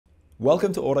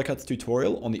Welcome to AutoCut's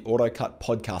tutorial on the AutoCut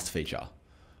Podcast feature.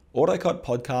 AutoCut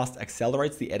Podcast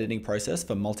accelerates the editing process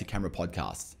for multi-camera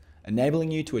podcasts,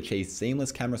 enabling you to achieve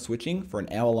seamless camera switching for an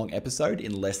hour-long episode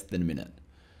in less than a minute.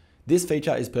 This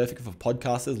feature is perfect for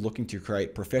podcasters looking to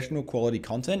create professional quality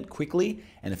content quickly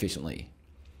and efficiently.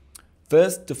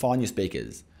 First, define your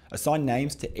speakers. Assign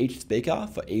names to each speaker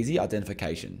for easy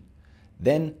identification.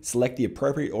 Then, select the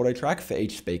appropriate auto track for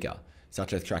each speaker,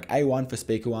 such as track A1 for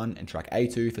speaker 1 and track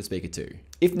A2 for speaker 2.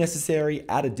 If necessary,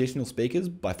 add additional speakers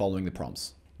by following the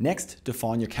prompts. Next,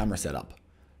 define your camera setup.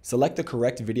 Select the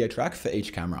correct video track for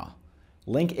each camera.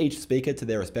 Link each speaker to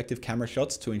their respective camera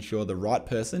shots to ensure the right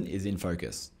person is in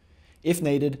focus. If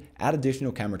needed, add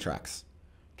additional camera tracks.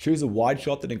 Choose a wide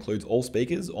shot that includes all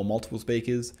speakers or multiple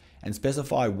speakers and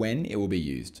specify when it will be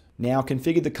used. Now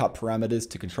configure the cut parameters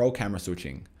to control camera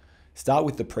switching. Start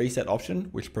with the preset option,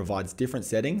 which provides different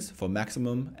settings for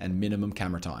maximum and minimum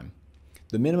camera time.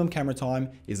 The minimum camera time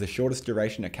is the shortest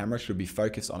duration a camera should be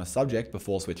focused on a subject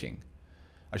before switching.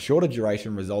 A shorter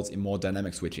duration results in more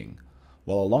dynamic switching,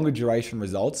 while a longer duration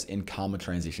results in calmer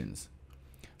transitions.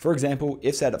 For example,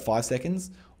 if set at 5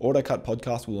 seconds, AutoCut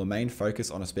Podcast will remain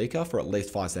focused on a speaker for at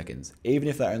least 5 seconds, even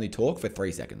if they only talk for 3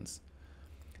 seconds.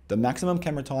 The maximum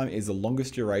camera time is the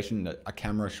longest duration that a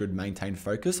camera should maintain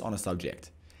focus on a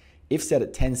subject. If set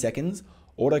at 10 seconds,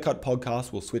 AutoCut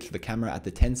Podcast will switch the camera at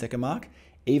the 10-second mark,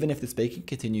 even if the speaker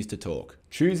continues to talk.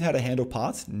 Choose how to handle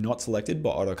parts not selected by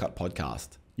AutoCut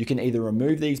Podcast. You can either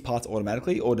remove these parts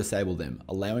automatically or disable them,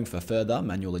 allowing for further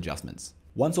manual adjustments.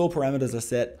 Once all parameters are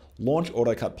set, launch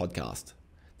AutoCut Podcast.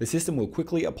 The system will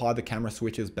quickly apply the camera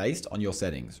switches based on your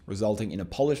settings, resulting in a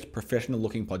polished,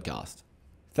 professional-looking podcast.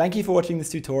 Thank you for watching this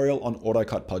tutorial on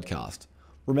AutoCut Podcast.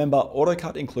 Remember,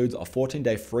 AutoCut includes a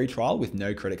 14-day free trial with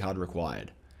no credit card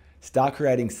required. Start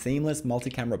creating seamless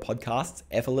multi-camera podcasts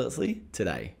effortlessly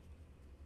today.